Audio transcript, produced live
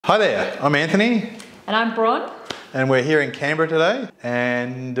Hi there, I'm Anthony. And I'm Bron. And we're here in Canberra today.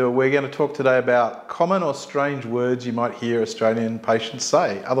 And we're going to talk today about common or strange words you might hear Australian patients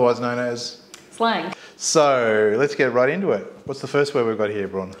say, otherwise known as... Slang. So, let's get right into it. What's the first word we've got here,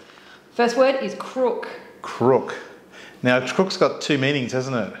 Bron? First word is crook. Crook. Now, crook's got two meanings,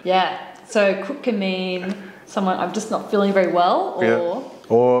 hasn't it? Yeah. So crook can mean someone I'm just not feeling very well, or... Yeah.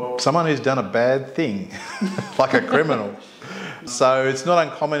 Or someone who's done a bad thing, like a criminal. So it's not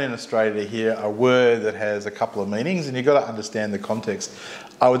uncommon in Australia to hear a word that has a couple of meanings, and you've got to understand the context.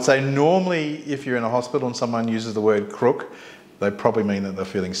 I would say normally if you're in a hospital and someone uses the word crook, they probably mean that they're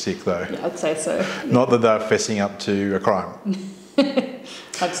feeling sick though. Yeah, I'd say so. Not that they're fessing up to a crime.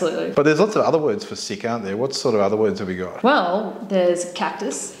 Absolutely. But there's lots of other words for sick, aren't there? What sort of other words have we got? Well, there's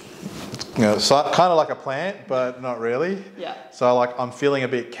cactus. You know, so kind of like a plant, but not really. Yeah. So like, I'm feeling a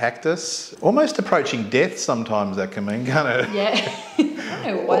bit cactus. Almost approaching death sometimes that can mean, can't it? Yeah. I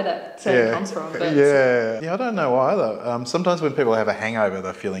don't know why that term comes from, but... Yeah, I don't know either. Sometimes when people have a hangover,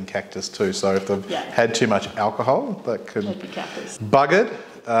 they're feeling cactus too. So if they've had too much alcohol, that could... That'd be cactus. Buggered.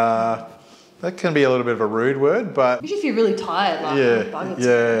 That can be a little bit of a rude word, but... Usually if you're really tired, like buggered.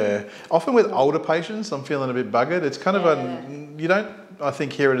 Yeah. Often with older patients, I'm feeling a bit buggered. It's kind of a... You don't... I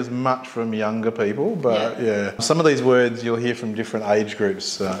think hear it as much from younger people, but yeah. Some of these words you'll hear from different age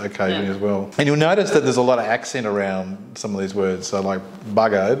groups occasionally as well. And you'll notice that there's a lot of accent around some of these words, so like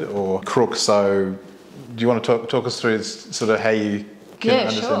buggered or crook. So do you want to talk us through sort of how you can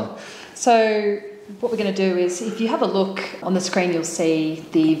understand? Sure. So what we're going to do is, if you have a look on the screen, you'll see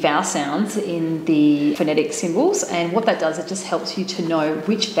the vowel sounds in the phonetic symbols, and what that does, it just helps you to know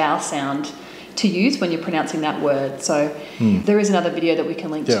which vowel sound to use when you're pronouncing that word. So there is another video that we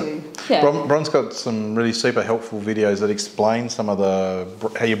can link to. Yeah. Bron's got some really super helpful videos that explain some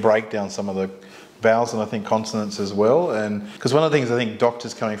of how you break down some of the vowels and I think consonants as well. And because one of the things I think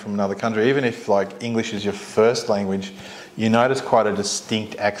doctors coming from another country, even if like English is your first language, you notice quite a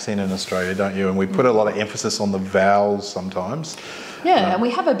distinct accent in Australia, don't you? And we put a lot of emphasis on the vowels sometimes. Yeah, and we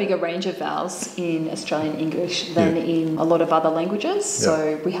have a bigger range of vowels in Australian English than in a lot of other languages.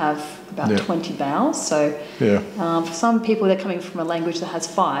 So we have about 20 vowels. So for some people, they're coming from a language that has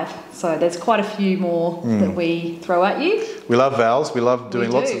 5. So there's quite a few more that we throw at you. We love vowels. We love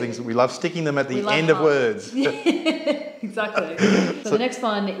doing lots of things. We love sticking them at the end of words. Exactly. So the next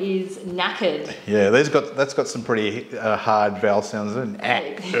one is nackered. Yeah, that's got some pretty hard vowel sounds.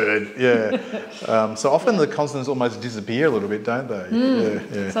 Nackered. Yeah. So often the consonants almost disappear a little bit, don't they?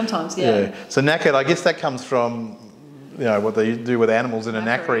 Sometimes, yeah. So nackered, I guess that comes from, you know, what they do with animals in a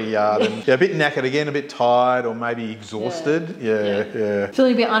knackery yard. And, a bit knackered again, a bit tired or maybe exhausted. Yeah.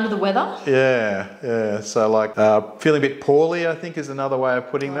 Feeling a bit under the weather. Yeah. So like feeling a bit poorly, I think is another way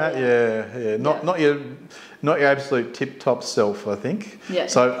of putting that. Yeah. Not your absolute tip-top self, I think. Yeah.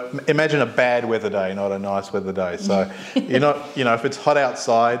 So imagine a bad weather day, not a nice weather day. So you're not, you know, if it's hot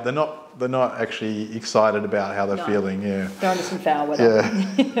outside, they're not actually excited about how they're feeling. Yeah. They're under some foul weather.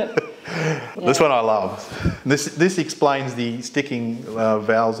 Yeah. This one I love. This explains the sticking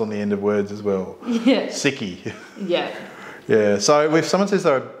vowels on the end of words as well. Yeah. Sickie. Yeah. Yeah. So if someone says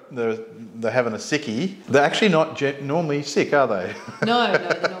they're having a sickie, they're actually not normally sick, are they? No,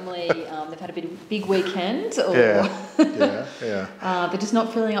 they're normally they've had a big weekend, or they're just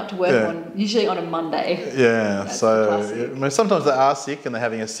not feeling up to work usually on a Monday. Yeah. So sometimes they are sick and they're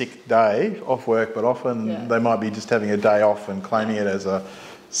having a sick day off work, but often they might be just having a day off and claiming it as a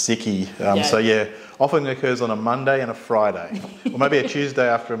sickie. So often occurs on a Monday and a Friday, or maybe a Tuesday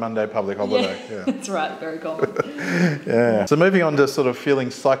after a Monday public holiday. Yeah, that's right, very common. So moving on to sort of feeling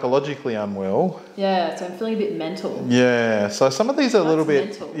psychologically unwell. Yeah, so I'm feeling a bit mental. Yeah, so some of these are a little bit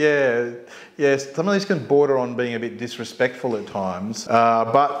mental. Some of these can border on being a bit disrespectful at times.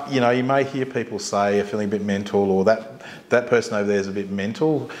 But you know, you may hear people say you're feeling a bit mental, or that person over there is a bit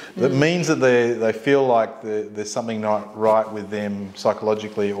mental. That means that they feel like there's something not right with them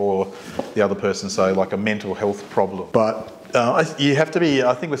psychologically or the other person, so like a mental health problem. But you have to be,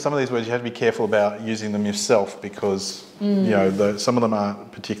 I think with some of these words, you have to be careful about using them yourself, because you know, some of them aren't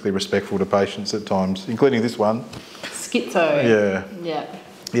particularly respectful to patients at times, including this one. Schizo.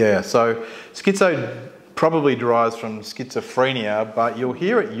 Yeah, so schizo probably derives from schizophrenia, but you'll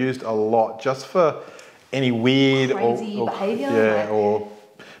hear it used a lot just for any weird crazy behaviour, or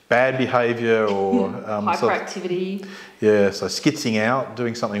bad behaviour, or hyperactivity. So skitzing out,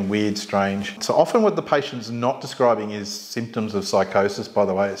 doing something weird, strange. So often what the patient's not describing is symptoms of psychosis, by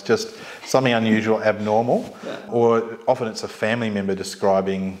the way. It's just something unusual, abnormal, or often it's a family member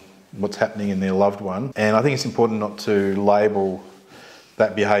describing what's happening in their loved one. And I think it's important not to label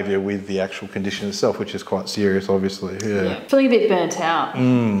that behaviour with the actual condition itself, which is quite serious, obviously. Yeah. Feeling a bit burnt out.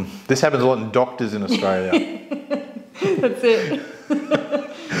 This happens a lot in doctors in Australia. That's it.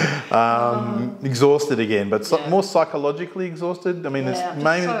 Exhausted again, but more psychologically exhausted. I mean, it's I'm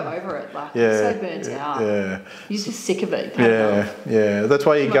mainly just so over it. Like, I'm so burnt out. Yeah. You're just sick of it. Yeah. That's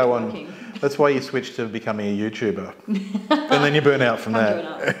why you go on. Working. That's why you switch to becoming a YouTuber, and then you burn out from that.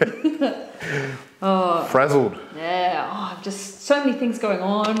 Frazzled. Yeah. Just so many things going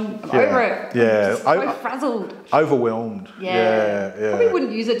on. I'm over it. Yeah. I'm just so frazzled. Overwhelmed. Yeah. Probably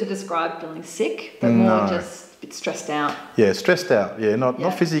wouldn't use it to describe feeling sick, but more just a bit stressed out. Yeah, stressed out. Yeah,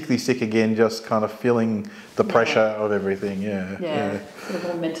 not physically sick again, just kind of feeling the pressure of everything. Yeah. Sort of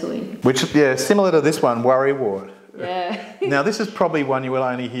more mentally. Which, similar to this one, worry wart. Yeah. Now, this is probably one you will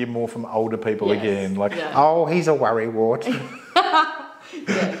only hear more from older people again. Like, oh, he's a worry wart.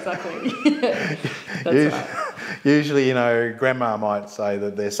 Yeah, exactly. That's right. Usually, grandma might say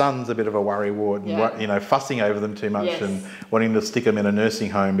that their son's a bit of a worry wart and, fussing over them too much and wanting to stick them in a nursing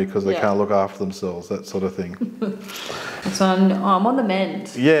home because they can't look after themselves, that sort of thing. So I'm on the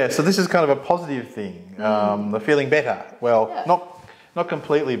mend. Yeah, so this is kind of a positive thing. They're feeling better. Well, not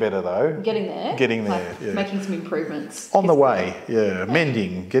completely better though. Getting there. Like making some improvements. On the way,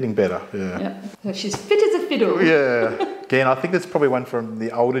 mending, getting better, So she's fit as a fiddle. Yeah. Again, I think that's probably one from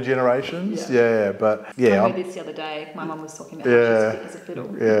the older generations. But I heard this the other day. My mum was talking about how she's fit as a fiddle.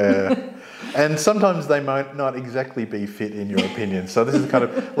 Yeah. And sometimes they might not exactly be fit in your opinion. So this is kind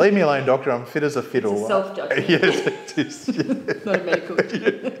of, leave me alone, doctor, I'm fit as a fiddle. It's a self-judgment. Yes, it is. Not a medical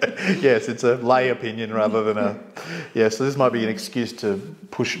judgment. Yes, it's a lay opinion rather than a... Yeah, so this might be an excuse to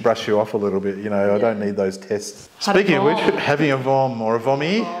brush you off a little bit. I don't need those tests. Speaking of which, having a vom or a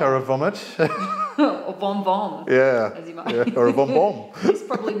vommy or a vomit... Or vom. Yeah. As you might. Or a vom. It's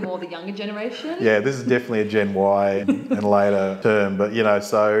probably more the younger generation. Yeah, this is definitely a Gen Y and later term. But,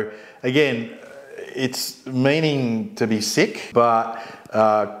 so again, it's meaning to be sick, but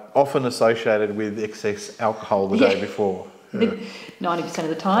often associated with excess alcohol the day before. 90% of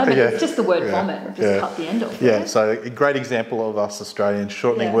the time, and it's just the word vomit, just cut the end off. Yeah, so a great example of us Australians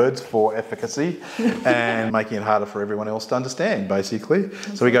shortening words for efficacy and making it harder for everyone else to understand, basically.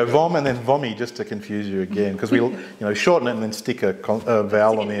 So we go vom and then vommy just to confuse you again, because we shorten it and then stick a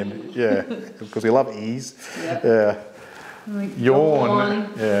vowel on the end. Yeah, because we love ease. Yawn.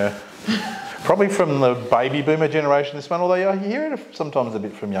 Yeah. Probably from the baby boomer generation, this one, although I hear it sometimes a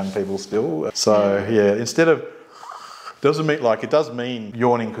bit from young people still. So instead of... Doesn't mean, it does mean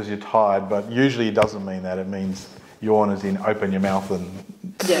yawning because you're tired, but usually it doesn't mean that. It means yawn as in open your mouth and...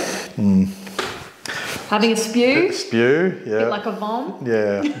 Having a spew. Spew, Bit like a vom.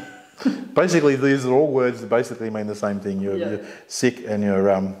 Yeah. Basically, these are all words that basically mean the same thing. You're sick and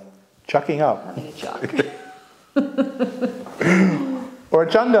you're chucking up. Having a chuck. Or a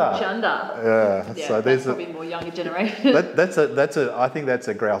chunda. Yeah, so that's probably more younger generation. I think that's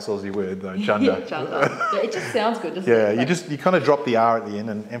a grouse Aussie word though, chunda. Chunda. Yeah, it just sounds good, doesn't it? You kind of drop the R at the end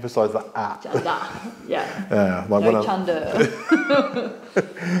and emphasise the ah. Chunda. Yeah. No chunda.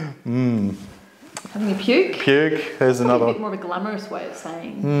 Having a puke. Puke. There's another. A bit more of a glamorous way of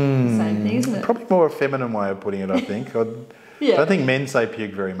saying the same thing, isn't it? Probably more a feminine way of putting it, I think. I don't think men say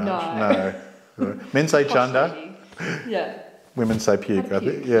puke very much. No. Men say chunda. Yeah. Women say puke, I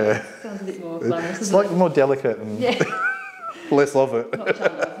think. Yeah. Sounds a bit more glamorous. It's more delicate and less of it. Not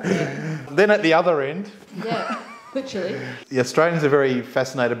chunda. Then at the other end. Yeah, literally. The Australians are very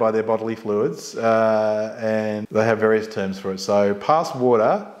fascinated by their bodily fluids and they have various terms for it. So pass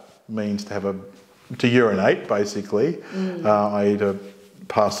water means to urinate, basically, i.e. to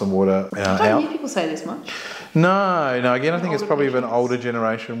pass some water out. I don't hear people say this much. No. Again, I think it's probably an older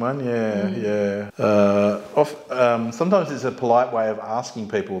generation one. Sometimes it's a polite way of asking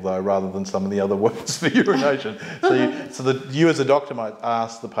people, though, rather than some of the other words for urination. So you as a doctor might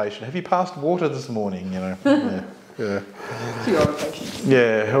ask the patient, "Have you passed water this morning?" To your other patients.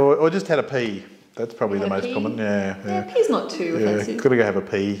 Yeah, or just had a pee. That's probably the most common. Pee's not too offensive. Gotta go have a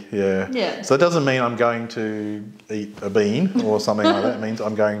pee. Yeah. So it doesn't mean I'm going to eat a bean or something like that. It means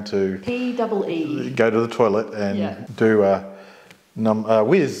I'm going to P-double-E. Go to the toilet and do a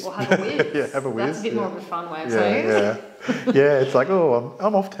whiz. Or have a whiz. Have a whiz. That's a bit more of a fun way of saying it. It's like,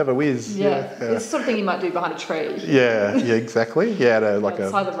 I'm off to have a whiz. It's the sort of thing you might do behind a tree. Yeah, exactly. Yeah, at the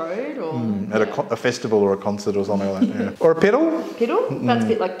side of the road or at a festival or a concert or something like that. Or a pedal. Pedal? That's a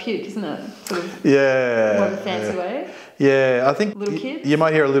bit like puke, isn't it? Sort of more of a fancy way. Yeah, I think little kids? You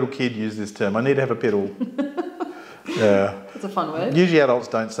might hear a little kid use this term. I need to have a pedal. Yeah. It's a fun word. Usually adults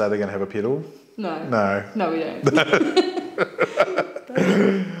don't say they're going to have a pedal. No. No, we don't.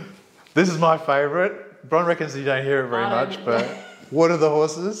 This is my favourite. Bron reckons you don't hear it very much, but What are the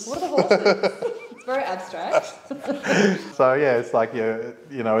horses? What are the horses? It's very abstract. So yeah, it's like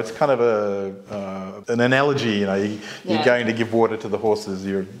you know, it's kind of an analogy. You know, you're going to give water to the horses.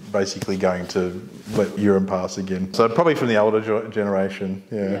 You're basically going to let urine pass again. So probably from the older generation.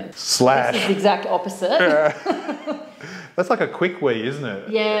 Yeah. Slash. This is the exact opposite. That's like a quick wee, isn't it?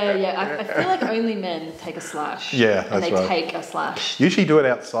 Yeah. I feel like only men take a slash. Yeah, and that's they right. take a slash. Usually do it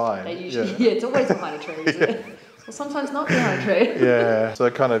outside. They usually, yeah, it's always behind a tree, isn't it? Well, sometimes not behind a tree. Yeah, so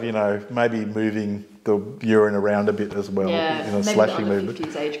kind of, you know, maybe moving the urine around a bit as well. Yeah, you know, maybe slashing the under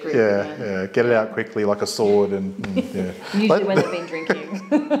movement. 50s age group. Yeah. Get it out quickly like a sword and yeah. Usually when they've been drinking.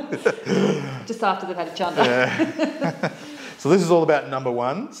 Just after they've had a chunder. Yeah. So this is all about number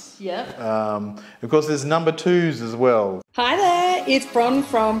ones. Yeah. Of course, there's number twos as well. Hi there, it's Bron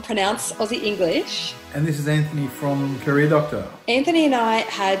from Pronounce Aussie English. And this is Anthony from Career Doctor. Anthony and I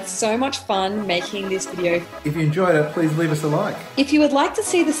had so much fun making this video. If you enjoyed it, please leave us a like. If you would like to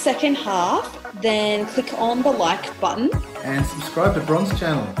see the second half, then click on the like button. And subscribe to Bron's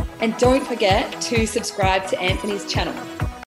channel. And don't forget to subscribe to Anthony's channel.